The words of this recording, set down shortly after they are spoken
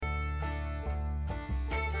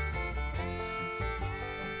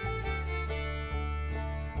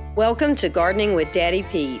Welcome to Gardening with Daddy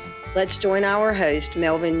Pete. Let's join our host,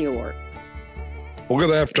 Melvin York. Well,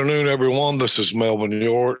 good afternoon, everyone. This is Melvin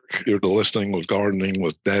York. You're listening with Gardening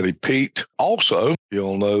with Daddy Pete. Also,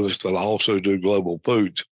 you'll notice that I also do global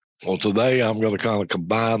foods. Well, today I'm going to kind of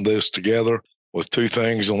combine this together with two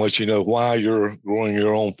things and let you know why you're growing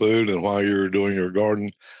your own food and why you're doing your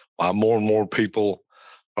garden, why more and more people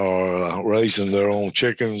are raising their own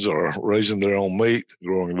chickens or raising their own meat,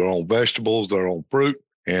 growing their own vegetables, their own fruit.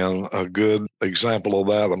 And a good example of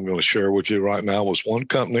that I'm going to share with you right now was one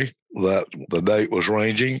company that the date was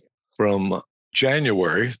ranging from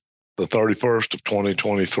January the 31st of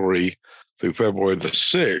 2023 through February the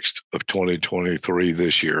 6th of 2023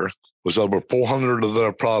 this year. Was over 400 of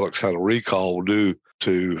their products had a recall due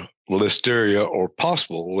to listeria or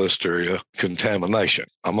possible listeria contamination.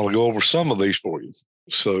 I'm going to go over some of these for you.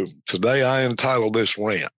 So today I entitled this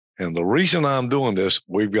Rant. And the reason I'm doing this,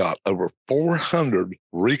 we've got over 400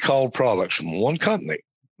 recalled products from one company.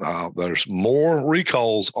 There's more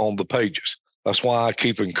recalls on the pages. That's why I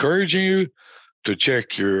keep encouraging you to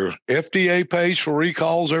check your FDA page for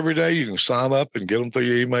recalls every day. You can sign up and get them through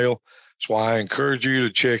your email. That's why I encourage you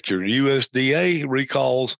to check your USDA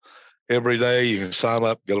recalls every day. You can sign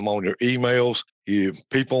up, get them on your emails.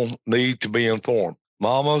 People need to be informed.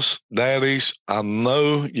 Mamas, daddies, I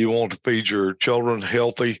know you want to feed your children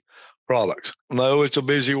healthy products. No, it's a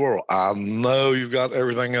busy world. I know you've got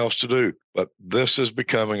everything else to do, but this is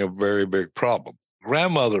becoming a very big problem.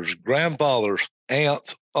 Grandmothers, grandfathers,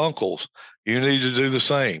 aunts, uncles, you need to do the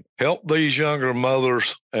same. Help these younger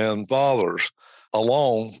mothers and fathers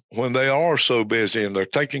along when they are so busy and they're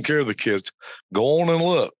taking care of the kids. Go on and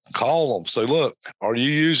look, call them, say, look, are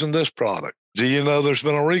you using this product? Do you know there's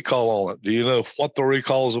been a recall on it? Do you know what the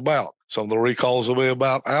recall is about? Some of the recalls will be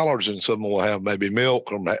about allergens. Some will have maybe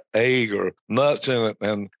milk or egg or nuts in it.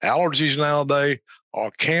 And allergies nowadays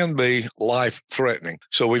can be life-threatening.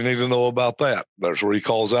 So we need to know about that. There's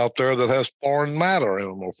recalls out there that has foreign matter in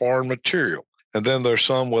them or foreign material. And then there's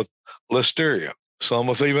some with listeria, some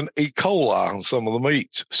with even E. coli on some of the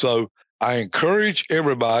meats. So I encourage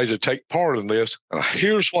everybody to take part in this. And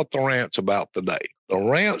here's what the rant's about today. The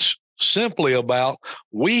rant's simply about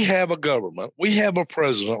we have a government, we have a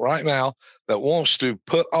president right now that wants to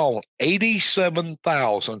put on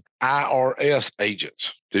 87,000 IRS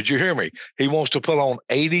agents. Did you hear me? He wants to put on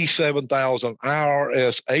 87,000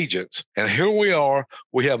 IRS agents. And here we are,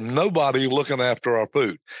 we have nobody looking after our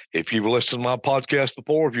food. If you've listened to my podcast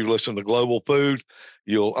before, if you've listened to Global Food,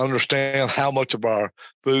 you'll understand how much of our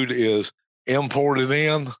food is imported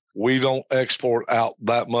in. We don't export out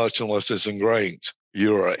that much unless it's in grains.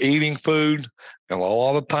 You're eating food, and a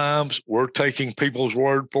lot of times we're taking people's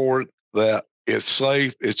word for it that it's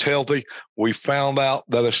safe, it's healthy. We found out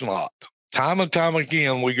that it's not. Time and time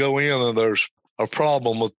again, we go in and there's a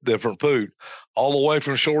problem with different food, all the way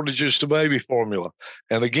from shortages to baby formula.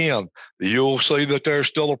 And again, you'll see that there's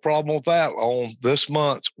still a problem with that on this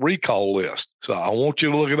month's recall list. So I want you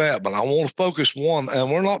to look at that, but I want to focus one, and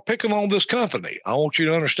we're not picking on this company. I want you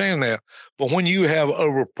to understand that. But when you have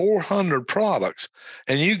over 400 products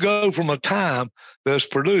and you go from a time that's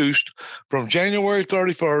produced from January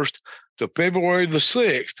 31st to February the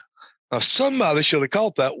 6th, now somebody should have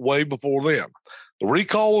caught that way before then. The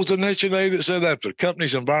recall was initiated, it said, after the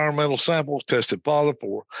company's environmental samples tested positive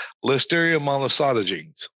for Listeria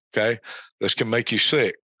monocytogenes. Okay, this can make you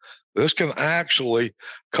sick. This can actually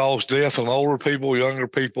cause death in older people, younger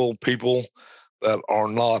people, people that are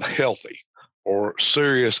not healthy, or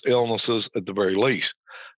serious illnesses at the very least.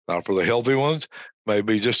 Now, for the healthy ones,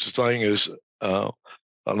 maybe just as thing as an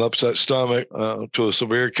upset stomach to a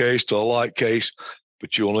severe case to a light case,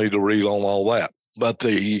 but you'll need to read on all that. But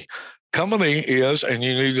the company is, and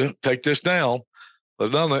you need to take this down,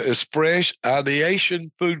 they've done it, is Fresh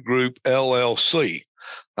Ideation Food Group, LLC.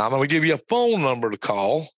 Now, I'm going to give you a phone number to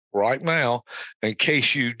call right now in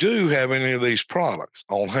case you do have any of these products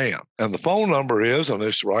on hand. And the phone number is, and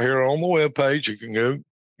it's right here on the webpage, you can go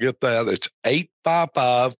get that. It's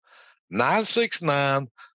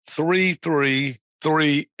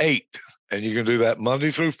 855-969-3338. And you can do that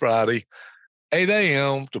Monday through Friday, 8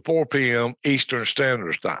 a.m. to 4 p.m. Eastern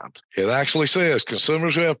Standard Time. It actually says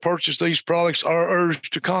consumers who have purchased these products are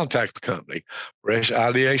urged to contact the company, Fresh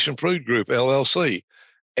Ideation Food Group, LLC,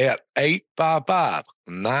 at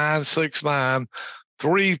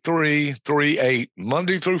 855-969-3338,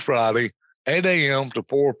 Monday through Friday, 8 a.m. to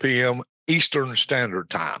 4 p.m. Eastern Standard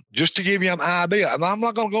Time. Just to give you an idea, and I'm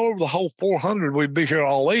not going to go over the whole 400, we'd be here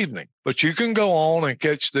all evening, but you can go on and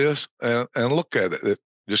catch this and look at it.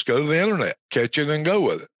 Just go to the internet, catch it, and go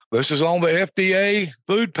with it. This is on the FDA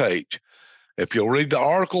food page. If you'll read the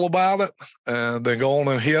article about it and then go on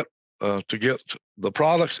and hit to get the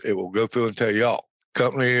products, it will go through and tell you all.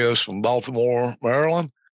 Company is from Baltimore,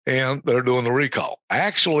 Maryland, and they're doing the recall.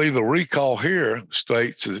 Actually, the recall here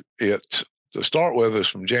states it to start with is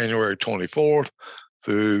from January 24th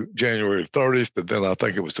through January 30th, but then I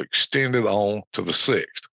think it was extended on to the 6th.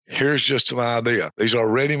 Here's just an idea. These are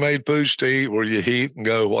ready-made foods to eat where you heat and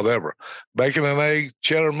go, whatever. Bacon and egg,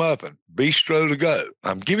 cheddar muffin, bistro to go.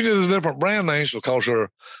 I'm giving you the different brand names because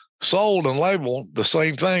they're sold and labeled the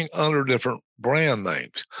same thing under different brand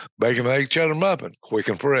names. Bacon and egg, cheddar muffin, quick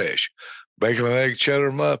and fresh. Bacon and egg,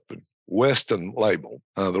 cheddar muffin, Weston label.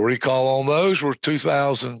 The recall on those were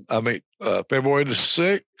February the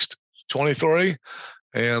 6th, 23.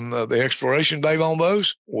 And the expiration date on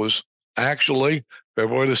those was actually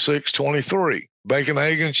February the 6th, 23. Bacon,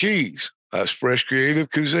 egg, and cheese. That's Fresh Creative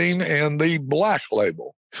Cuisine and the black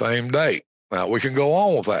label. Same date. Now, we can go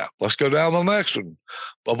on with that. Let's go down to the next one.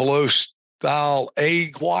 Buffalo style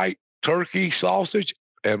egg white turkey sausage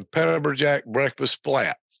and pepper jack breakfast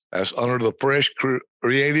flat. That's under the Fresh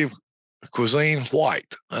Creative Cuisine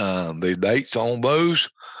white. The dates on those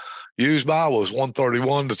used by was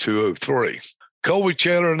 131 to 203. Colby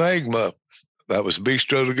cheddar and egg muffin. That was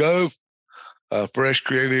bistro to go. Fresh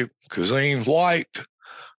Creative Cuisine white,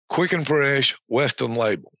 quick and fresh, Weston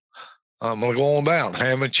label. I'm going to go on down.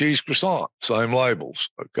 Ham and cheese croissant, same labels.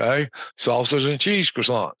 Okay. Sausage and cheese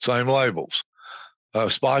croissant, same labels.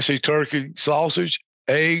 Spicy turkey sausage,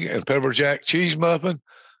 egg, and pepper jack cheese muffin.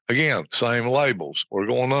 Again, same labels. We're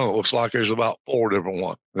going on. It looks like there's about 4 different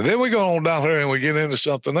ones. And then we go on down here and we get into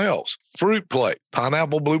something else. Fruit plate,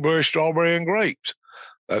 pineapple, blueberry, strawberry, and grapes.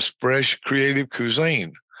 That's Fresh Creative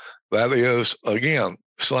Cuisine. That is, again,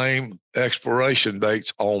 same expiration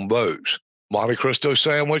dates on those. Monte Cristo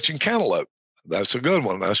sandwich and cantaloupe. That's a good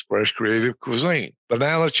one. That's Fresh Creative Cuisine.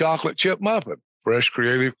 Banana chocolate chip muffin, Fresh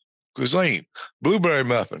Creative Cuisine. Blueberry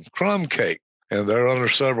muffin, crumb cake, and they're under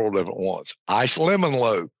several different ones. Iced lemon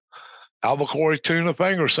loaf, albacore tuna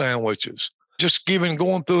finger sandwiches. Just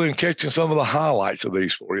going through and catching some of the highlights of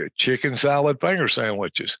these for you. Chicken salad finger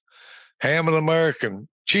sandwiches, ham and American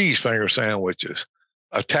cheese finger sandwiches,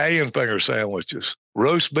 Italian finger sandwiches,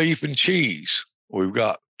 roast beef and cheese. We've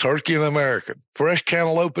got turkey and American, fresh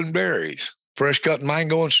cantaloupe and berries, fresh cut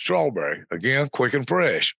mango and strawberry. Again, quick and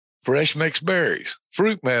fresh. Fresh mixed berries,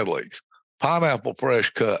 fruit medleys, pineapple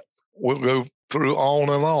fresh cut. We'll go through on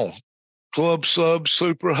and on. Club Sub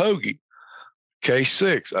Super Hoagie,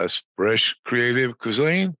 K6. That's Fresh Creative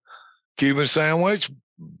Cuisine. Cuban sandwich,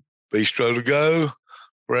 bistro to go,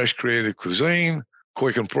 Fresh Creative Cuisine,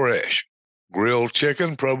 quick and fresh. Grilled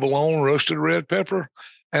chicken, provolone, roasted red pepper,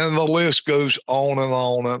 and the list goes on and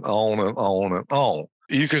on and on and on and on.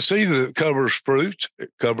 You can see that it covers fruits,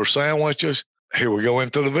 it covers sandwiches. Here we go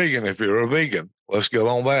into the vegan. If you're a vegan, let's get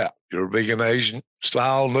on that. Your vegan Asian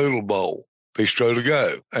style noodle bowl, bistro to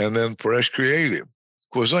go, and then Fresh Creative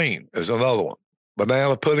Cuisine is another one.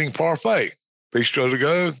 Banana pudding parfait, bistro to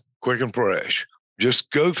go, quick and fresh.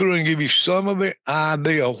 Just go through and give you some of the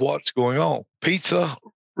idea of what's going on. Pizza,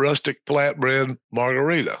 rustic flatbread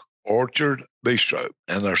margarita, Orchard Bistro,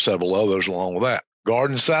 and there's several others along with that.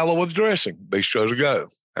 Garden salad with dressing, bistro to go,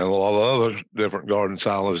 and a lot of other different garden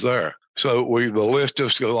salads there. So the list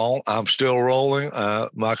just goes on. I'm still rolling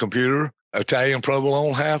my computer. Italian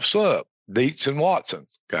provolone half sub, Dietz and Watson.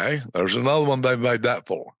 Okay, there's another one they made that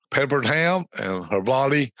for. Peppered ham and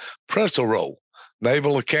Hervati pretzel roll.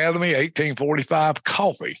 Naval Academy 1845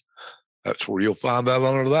 coffee. That's where you'll find that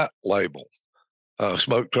under that label.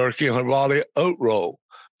 Smoked turkey and Hervati oat roll.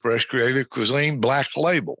 Fresh Creative Cuisine black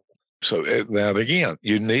label. So now again,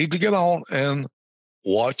 you need to get on and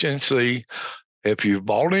watch and see. If you've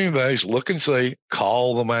bought any of these, look and see,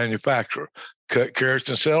 call the manufacturer. Cut carrots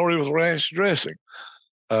and celery with ranch dressing.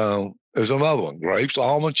 There's another one. Grapes,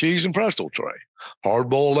 almond cheese, and pretzel tray.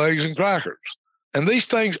 Hard-boiled eggs and crackers. And these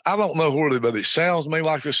things, I don't know where but it sounds to me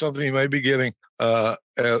like there's something you may be getting at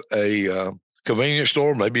a convenience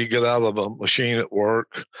store. Maybe you get out of a machine at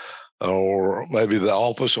work or maybe the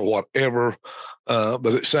office or whatever. But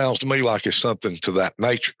it sounds to me like it's something to that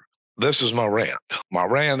nature. This is my rant. My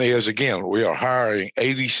rant is, again, we are hiring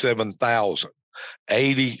 87,000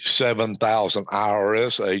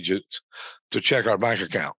 IRS agents to check our bank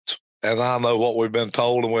accounts. And I know what we've been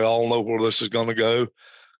told, and we all know where this is going to go.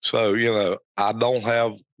 So, I don't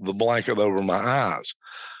have the blanket over my eyes.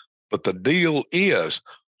 But the deal is,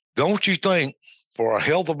 don't you think for the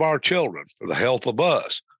health of our children, for the health of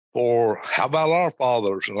us, for how about our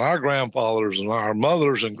fathers and our grandfathers and our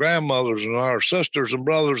mothers and grandmothers and our sisters and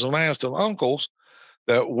brothers and aunts and uncles,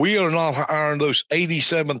 that we are not hiring those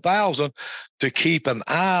 87,000 to keep an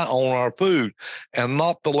eye on our food and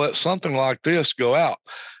not to let something like this go out.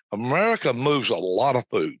 America moves a lot of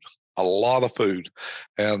food.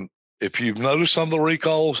 And if you've noticed some of the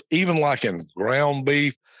recalls, even like in ground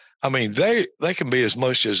beef, I mean, they can be as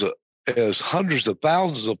much as hundreds of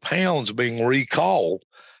thousands of pounds being recalled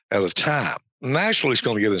at a time. Naturally, it's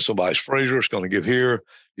going to get in somebody's freezer. It's going to get here.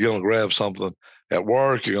 You're going to grab something at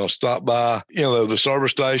work. You're going to stop by, the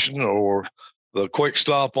service station or the quick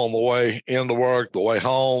stop on the way into work, the way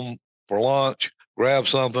home for lunch, grab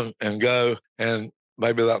something and go. And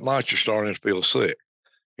maybe that night you're starting to feel sick.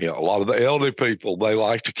 A lot of the elderly people, they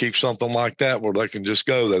like to keep something like that where they can just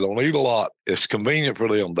go. They don't eat a lot. It's convenient for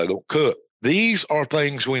them. They don't cook. These are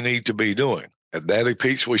things we need to be doing. At Daddy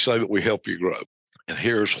Pete's, we say that we help you grow. And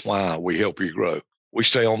here's why we help you grow. We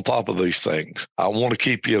stay on top of these things. I want to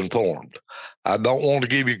keep you informed. I don't want to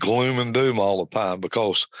give you gloom and doom all the time,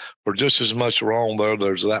 because for just as much wrong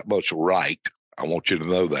there's that much right. I want you to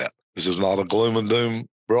know that. This is not a gloom and doom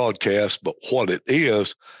broadcast, but what it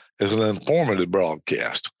is an informative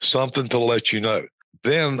broadcast, something to let you know.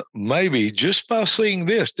 Then maybe just by seeing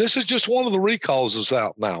this is just one of the recalls that's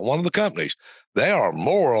out now, one of the companies. There are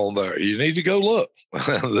more on there. You need to go look.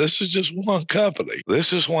 This is just one company.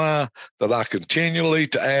 This is why that I continually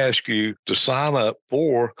to ask you to sign up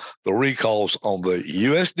for the recalls on the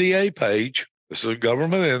USDA page. This is a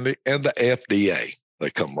government entity, and the FDA.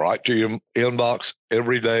 They come right to your inbox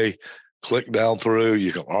every day. Click down through.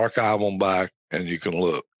 You can archive them back, and you can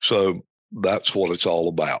look. So that's what it's all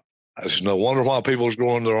about. It's no wonder why people are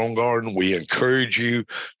growing their own garden. We encourage you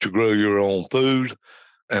to grow your own food,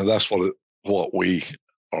 and that's what we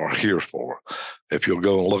are here for. If you'll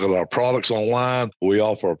go and look at our products online, we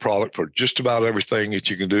offer a product for just about everything that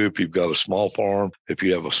you can do. If you've got a small farm, if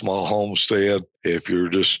you have a small homestead, if you're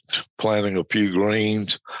just planting a few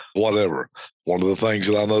greens, whatever. One of the things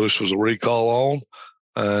that I noticed was a recall on,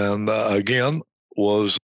 and again,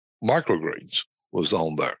 was microgreens was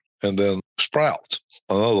on there. And then sprouts,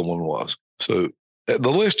 another one was. So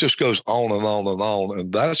the list just goes on and on and on.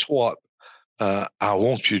 And that's what I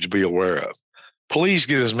want you to be aware of. Please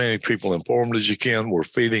get as many people informed as you can. We're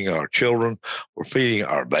feeding our children. We're feeding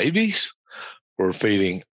our babies. We're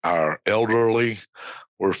feeding our elderly.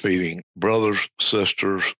 We're feeding brothers,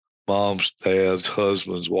 sisters, moms, dads,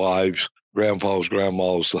 husbands, wives, grandpas,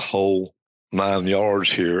 grandmas, the whole 9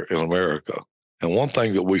 yards here in America. And one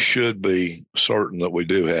thing that we should be certain that we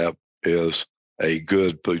do have is a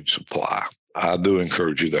good food supply. I do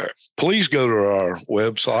encourage you there. Please go to our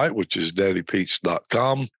website, which is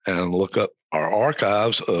daddypetes.com, and look up our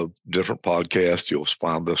archives of different podcasts. You'll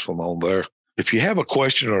find this one on there. If you have a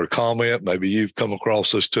question or a comment, maybe you've come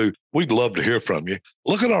across this too, we'd love to hear from you.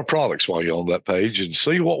 Look at our products while you're on that page and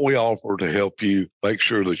see what we offer to help you make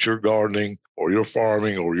sure that your gardening or your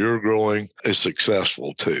farming or your growing is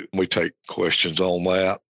successful too. We take questions on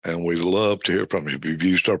that, and we'd love to hear from you. If you've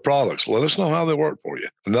used our products, let us know how they work for you.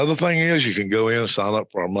 Another thing is you can go in and sign up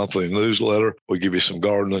for our monthly newsletter. We give you some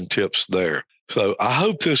gardening tips there. So I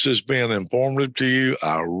hope this has been informative to you.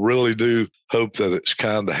 I really do hope that it's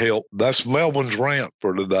kind of helped. That's Melvin's rant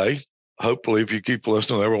for today. Hopefully, if you keep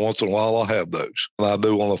listening every once in a while, I'll have those. And I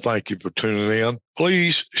do want to thank you for tuning in.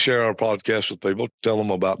 Please share our podcast with people. Tell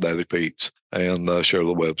them about Daddy Pete's, and share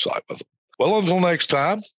the website with them. Well, until next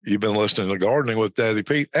time, you've been listening to Gardening with Daddy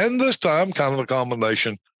Pete, and this time kind of a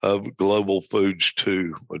combination of global foods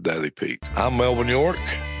too with Daddy Pete. I'm Melvin York.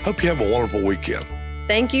 Hope you have a wonderful weekend.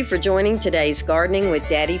 Thank you for joining today's Gardening with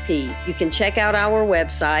Daddy Pete. You can check out our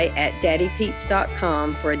website at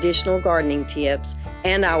daddypetes.com for additional gardening tips,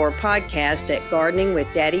 and our podcast at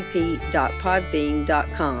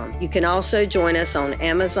gardeningwithdaddypete.podbean.com. You can also join us on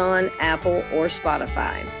Amazon, Apple, or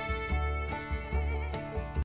Spotify.